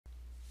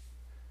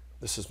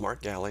This is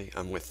Mark Galley.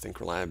 I'm with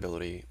Think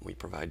Reliability. We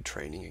provide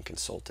training and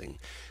consulting.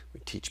 We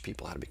teach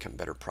people how to become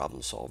better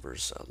problem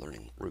solvers,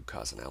 learning root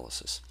cause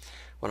analysis.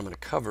 What I'm going to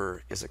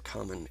cover is a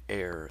common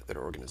error that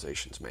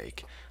organizations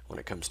make when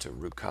it comes to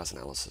root cause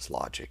analysis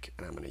logic,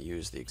 and I'm going to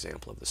use the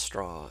example of the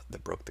straw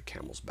that broke the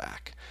camel's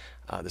back.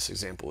 This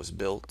example was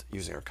built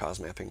using our cause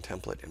mapping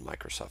template in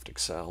Microsoft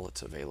Excel.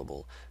 It's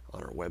available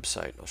on our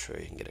website. I'll show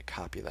you can get a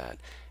copy of that.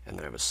 And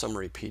then I have a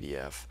summary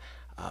PDF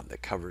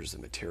that covers the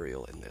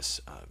material in this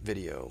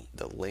video.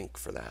 The link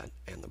for that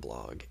and the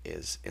blog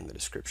is in the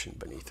description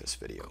beneath this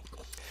video.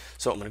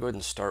 So I'm going to go ahead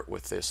and start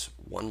with this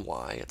one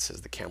why. It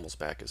says the camel's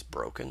back is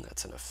broken.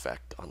 That's an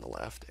effect on the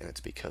left, and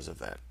it's because of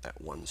that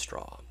one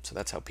straw. So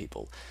that's how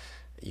people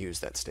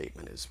use that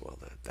statement is, well,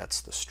 that's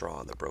the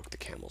straw that broke the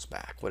camel's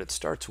back. What it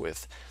starts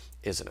with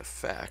is an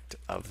effect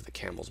of the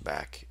camel's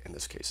back, in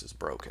this case is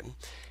broken.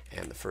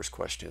 And the first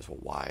question is, well,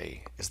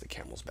 why is the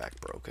camel's back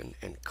broken?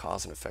 And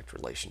cause and effect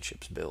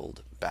relationships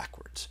build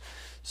backwards.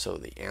 So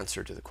the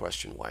answer to the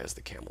question, why is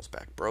the camel's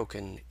back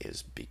broken,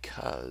 is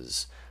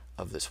because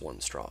of this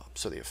one straw.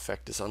 So the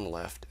effect is on the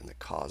left and the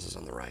cause is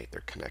on the right.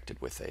 They're connected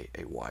with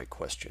a why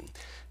question.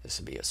 This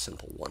would be a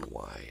simple one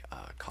why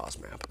cause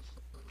map.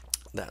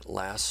 That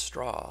last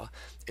straw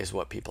is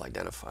what people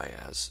identify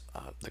as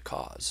the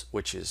cause,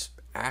 which is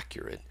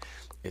accurate.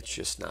 It's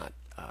just not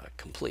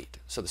complete.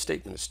 So the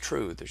statement is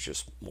true, there's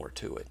just more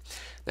to it.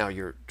 Now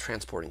you're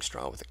transporting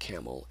straw with a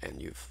camel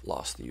and you've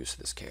lost the use of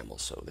this camel,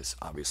 so this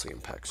obviously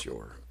impacts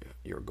your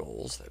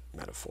goals. That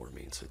metaphor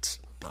means it's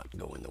not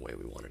going the way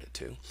we wanted it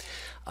to.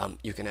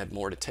 You can add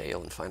more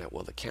detail and find out,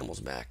 well, the camel's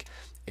back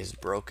is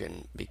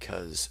broken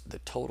because the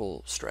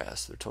total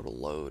stress, the total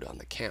load on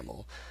the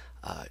camel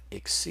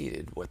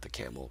exceeded what the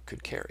camel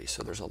could carry.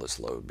 So there's all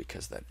this load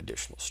because of that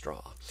additional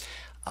straw.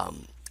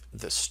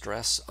 The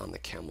stress on the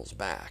camel's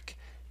back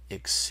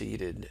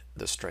exceeded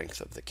the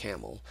strength of the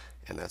camel,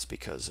 and that's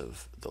because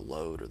of the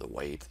load or the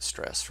weight, the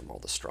stress from all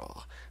the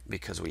straw,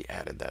 because we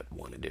added that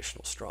one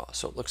additional straw.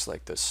 So it looks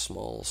like this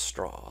small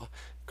straw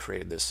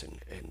created this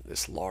in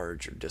this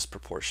large or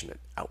disproportionate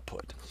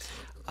output.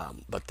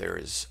 But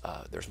there's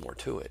more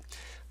to it.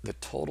 The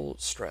total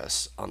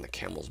stress on the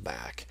camel's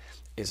back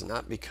is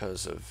not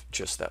because of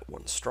just that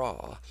one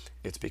straw,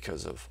 it's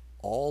because of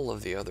all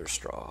of the other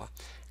straw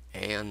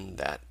and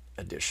that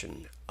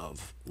addition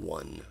of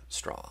one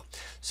straw.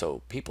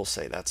 So people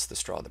say that's the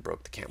straw that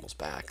broke the camel's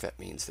back. That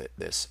means that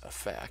this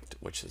effect,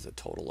 which is the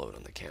total load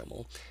on the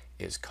camel,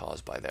 is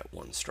caused by that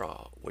one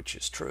straw, which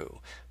is true.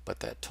 But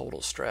that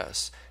total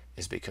stress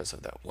is because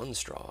of that one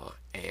straw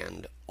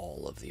and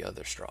all of the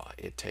other straw.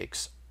 It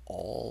takes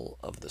all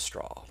of the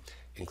straw,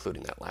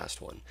 including that last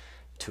one,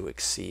 to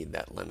exceed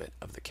that limit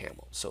of the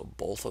camel. So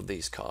both of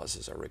these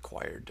causes are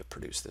required to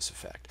produce this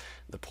effect.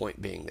 The point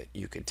being that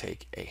you could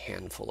take a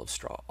handful of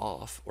straw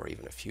off, or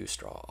even a few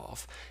straw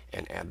off,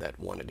 and add that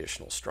one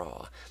additional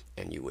straw,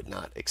 and you would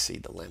not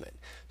exceed the limit.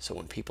 So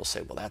when people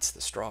say, well, that's the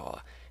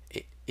straw,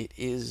 it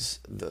is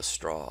the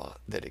straw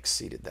that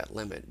exceeded that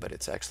limit, but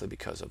it's actually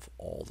because of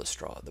all the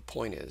straw. The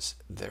point is,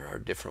 there are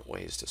different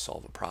ways to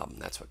solve a problem.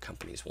 That's what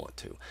companies want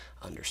to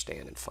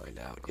understand and find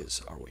out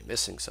is, are we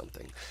missing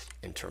something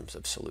in terms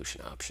of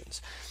solution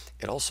options?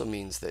 It also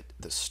means that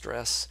the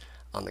stress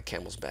on the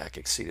camel's back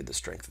exceeded the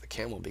strength of the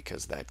camel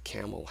because that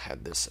camel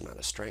had this amount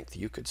of strength.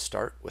 You could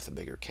start with a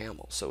bigger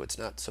camel. So it's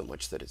not so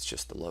much that it's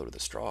just the load of the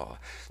straw,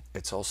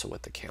 it's also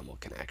what the camel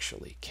can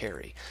actually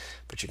carry.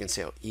 But you can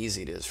see how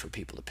easy it is for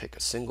people to pick a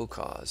single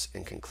cause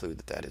and conclude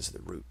that that is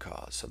the root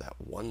cause. So that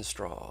one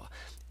straw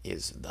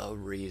is the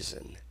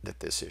reason that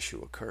this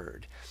issue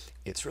occurred.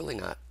 It's really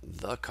not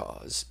the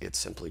cause, it's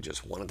simply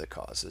just one of the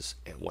causes,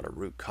 and what a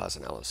root cause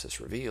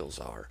analysis reveals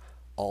are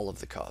all of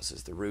the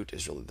causes. The root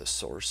is really the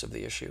source of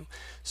the issue.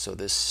 So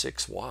this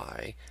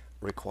 6Y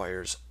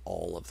requires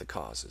all of the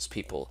causes.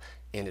 People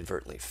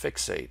inadvertently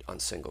fixate on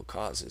single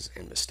causes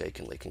and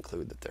mistakenly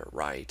conclude that they're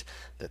right,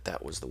 that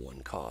that was the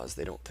one cause.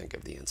 They don't think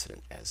of the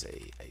incident as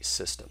a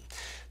system.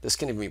 This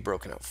can even be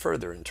broken out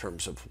further in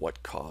terms of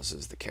what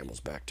causes the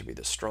camel's back to be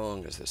this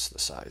strong. Is this the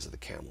size of the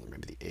camel, or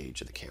maybe the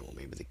age of the camel?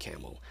 Maybe the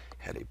camel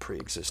had a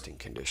pre-existing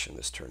condition.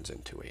 This turns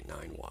into a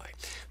 9Y.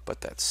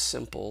 But that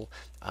simple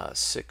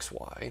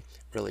 6Y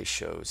really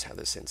shows how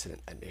this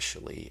incident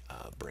initially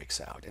breaks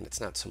out. And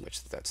it's not so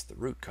much that that's the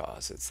root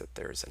cause, it's that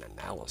there's an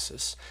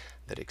analysis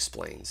that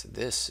explains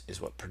this is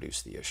what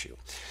produced the issue.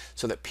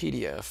 So that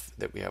PDF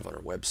that we have on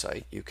our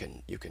website, you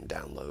can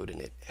download,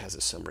 and it has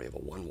a summary of a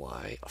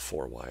 1Y, a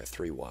 4Y, a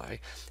 3Y,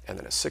 and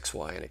then a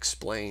 6Y, and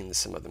explains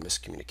some of the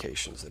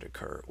miscommunications that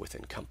occur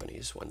within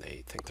companies when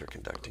they think they're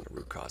conducting a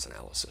root cause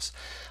analysis.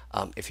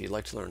 If you'd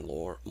like to learn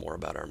more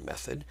about our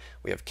method,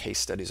 we have case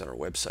studies on our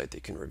website that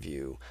you can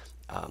review.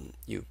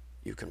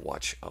 You can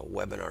watch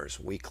webinars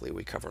weekly.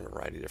 We cover a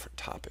variety of different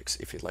topics.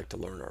 If you'd like to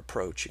learn our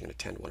approach, you can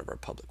attend one of our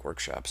public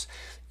workshops.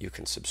 You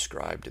can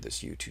subscribe to this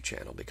YouTube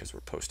channel because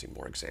we're posting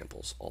more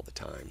examples all the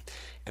time.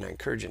 And I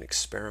encourage you to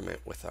experiment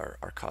with our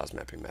cause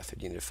mapping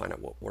method. You need to find out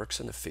what works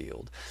in the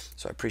field.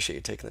 So I appreciate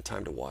you taking the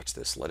time to watch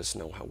this. Let us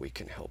know how we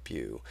can help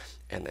you,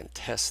 and then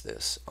test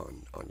this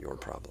on your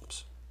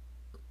problems.